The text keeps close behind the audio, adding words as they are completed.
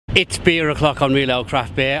It's beer o'clock on Real Ale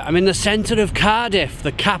Craft Beer. I'm in the centre of Cardiff,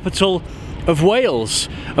 the capital of Wales,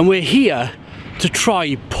 and we're here to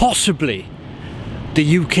try possibly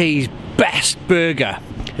the UK's best burger.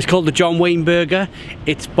 It's called the John Wayne Burger.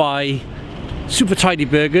 It's by Super Tidy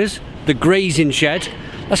Burgers, the Grazing Shed.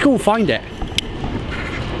 Let's go and find it.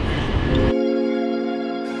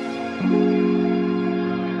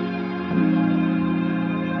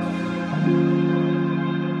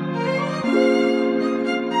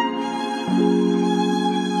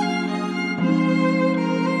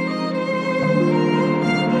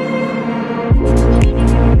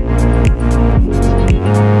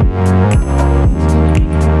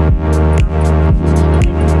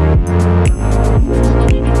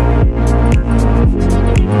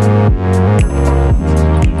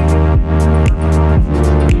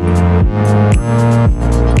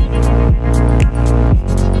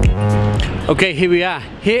 Okay, here we are.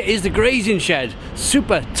 Here is the Grazing Shed.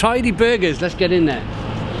 Super Tidy Burgers. Let's get in there.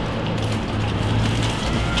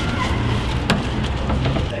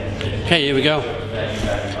 Okay, here we go.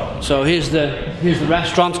 So here's the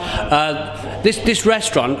restaurant. This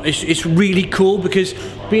restaurant is really cool because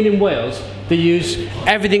being in Wales, they use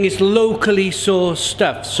everything is locally sourced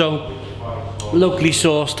stuff. So locally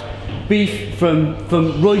sourced beef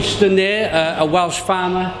from Royston there, a Welsh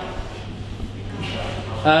farmer.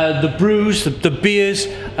 The brews, the beers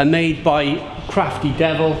are made by Crafty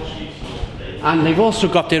Devil, and they've also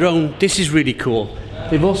got their own, this is really cool,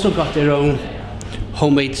 they've also got their own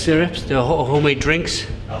homemade syrups, their homemade drinks,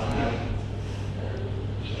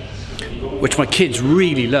 which my kids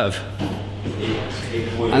really love.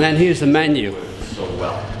 And then here's the menu.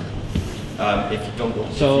 If you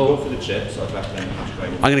go for the chips, I'd recommend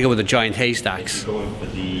I'm going to go with the giant Haystacks.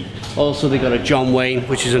 Also, they got a John Wayne,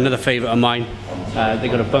 which is another favourite of mine. They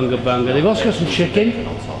got a Bunga Bunga. They've also got some chicken.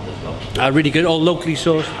 Really good, all locally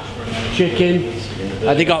sourced chicken.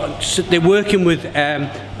 They're working with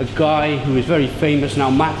a guy who is very famous now,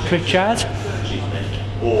 Matt Pritchard.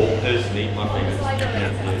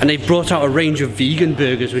 And they've brought out a range of vegan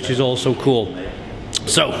burgers, which is also cool.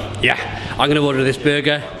 So, yeah, I'm going to order this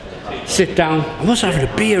burger. Sit down. I'm also having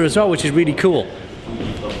a beer as well, which is really cool.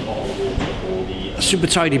 A Super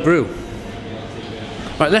Tidy Brew.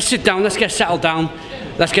 Right, let's sit down, let's get settled down,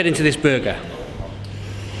 let's get into this burger.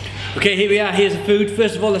 Okay, here we are, here's the food.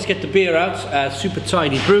 First of all, let's get the beer out. Super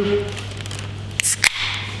Tidy Brew.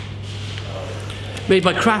 Made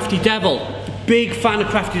by Crafty Devil. Big fan of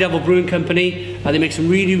Crafty Devil Brewing Company. They make some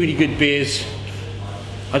really, really good beers.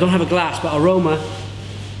 I don't have a glass, but aroma.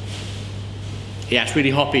 Yeah, it's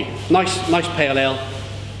really hoppy. Nice pale ale.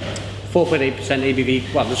 4.8%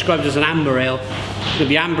 ABV. Well, described as an amber ale. It's going to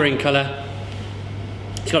be amber in colour.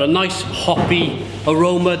 It's got a nice hoppy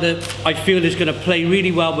aroma that I feel is going to play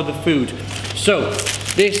really well with the food. So,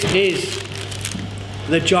 this is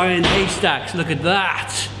the giant Haystacks. Look at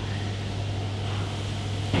that.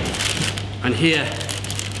 And here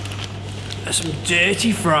are some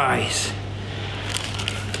dirty fries.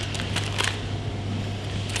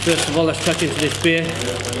 First of all, let's cut into this beer.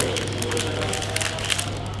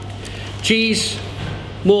 Cheese,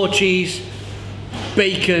 more cheese,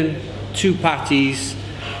 bacon, 2 patties,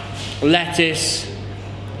 lettuce,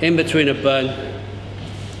 in between a bun.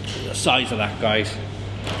 The size of that, guys.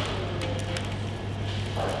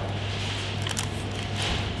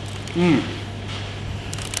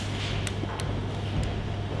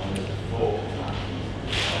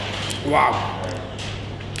 Wow.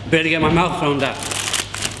 Barely get my mouth around that.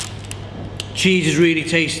 Cheese is really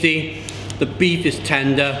tasty, the beef is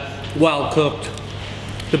tender, well cooked.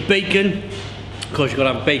 The bacon, of course you've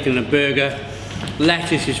got to have bacon in a burger.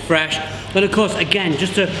 Lettuce is fresh. And of course, again,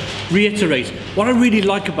 just to reiterate, what I really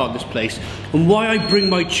like about this place and why I bring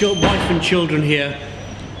my wife and children here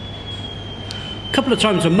a couple of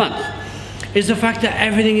times a month is the fact that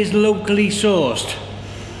everything is locally sourced.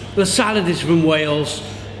 The salad is from Wales,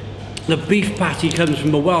 the beef patty comes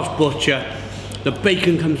from a Welsh butcher, the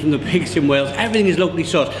bacon comes from the pigs in Wales, everything is locally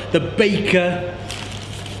sourced. The baker,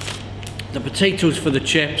 the potatoes for the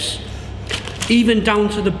chips, even down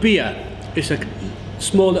to the beer. It's a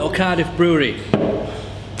small little Cardiff brewery.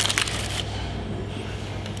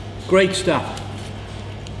 Great stuff.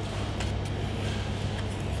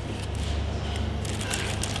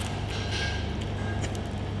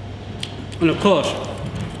 And of course,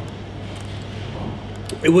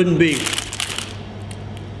 it wouldn't be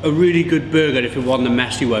a really good burger if it wasn't a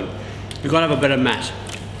messy one. You've got to have a bit of mess.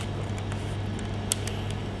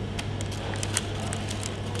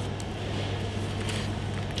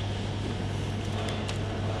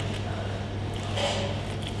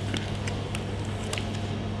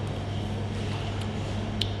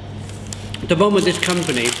 At the moment, this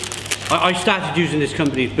company, I started using this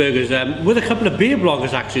company's burgers with a couple of beer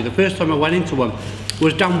bloggers actually. The first time I went into one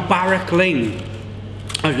was down Barrack Lane.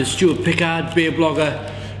 I was with Stuart Pickard, beer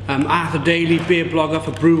blogger, Arthur Daly, beer blogger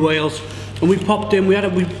for Brew Wales, and we popped in. We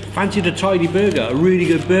fancied a tidy burger, a really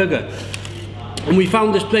good burger, and we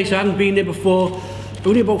found this place. I hadn't been there before.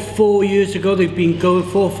 Only about 4 years ago. They've been going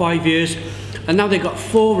 4 or 5 years, and now they've got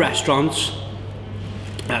 4 restaurants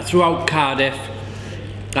throughout Cardiff.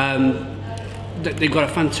 They've got a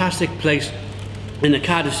fantastic place in the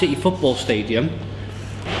Cardiff City Football Stadium,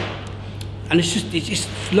 and it's just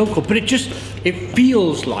local, but it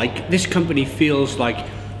feels like, this company feels like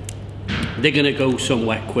they're going to go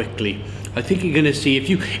somewhere quickly. I think you're going to see, if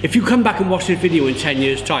you come back and watch this video in 10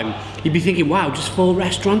 years time, you'd be thinking, wow, just 4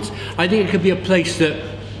 restaurants? I think it could be a place that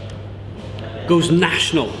goes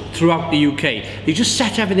national throughout the UK. They just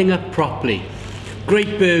set everything up properly.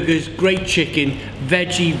 Great burgers, great chicken,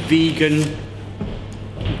 veggie, vegan,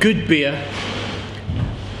 good beer.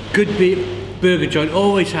 Good beer, burger joint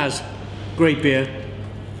always has great beer.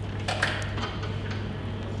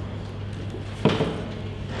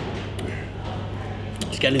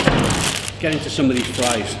 Let's get into some of these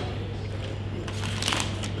fries.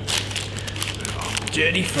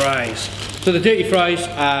 Dirty fries. So the dirty fries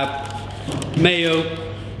are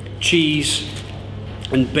mayo, cheese,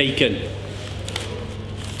 and bacon.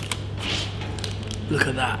 Look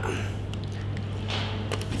at that.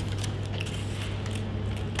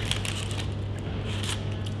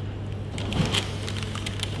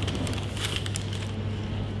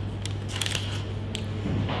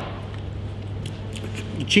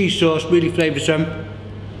 Cheese sauce, really flavoursome.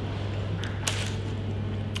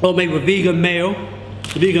 All made with vegan mayo,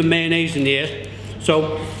 vegan mayonnaise in here.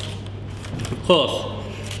 So, of course,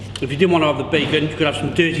 if you didn't want to have the bacon, you could have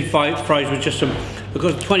some dirty fries with just some,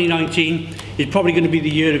 because 2019 is probably going to be the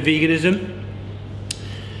year of veganism.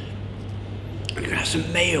 You could have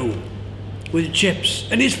some mayo with chips,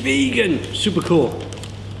 and it's vegan. Super cool.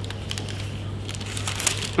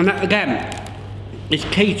 And that, again, it's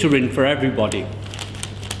catering for everybody.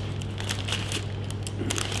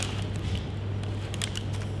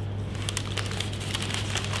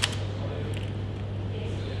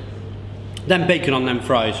 Then bacon on them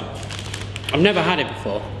fries. I've never had it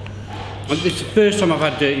before. It's the first time I've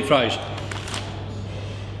had dirty fries.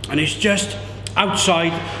 And it's just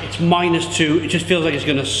outside, it's -2. It just feels like it's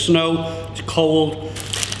gonna snow, it's cold.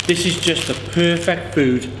 This is just the perfect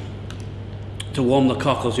food to warm the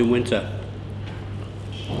cockles in winter.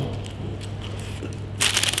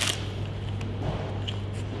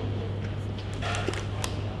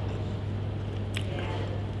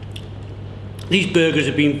 These burgers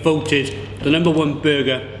have been voted the #1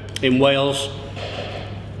 burger in Wales.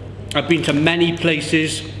 I've been to many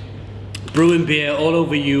places, brewing beer all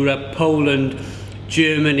over Europe, Poland,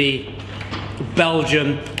 Germany,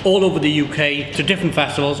 Belgium, all over the UK, to different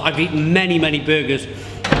festivals. I've eaten many, many burgers.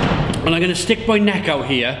 And I'm going to stick my neck out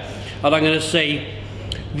here, and I'm going to say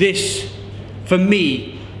this, for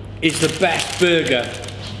me, is the best burger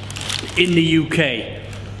in the UK.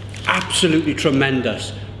 Absolutely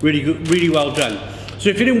tremendous. Really good, really well done. So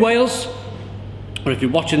if you're in Wales, or if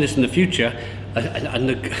you're watching this in the future, and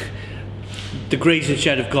the Grazing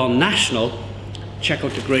Shed have gone national, check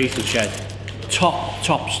out the Grazing Shed.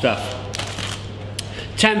 Top stuff.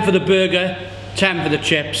 10 for the burger, 10 for the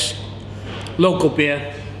chips, local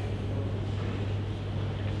beer.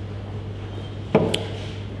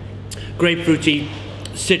 Grapefruity,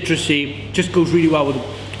 citrusy, just goes really well with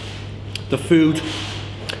the food.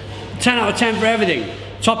 10 out of 10 for everything.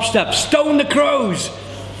 Top stuff. Stone the crows.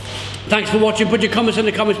 Thanks for watching. Put your comments in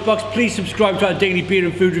the comments box. Please subscribe to our daily beer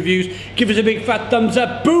and food reviews. Give us a big fat thumbs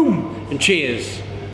up. Boom! And cheers.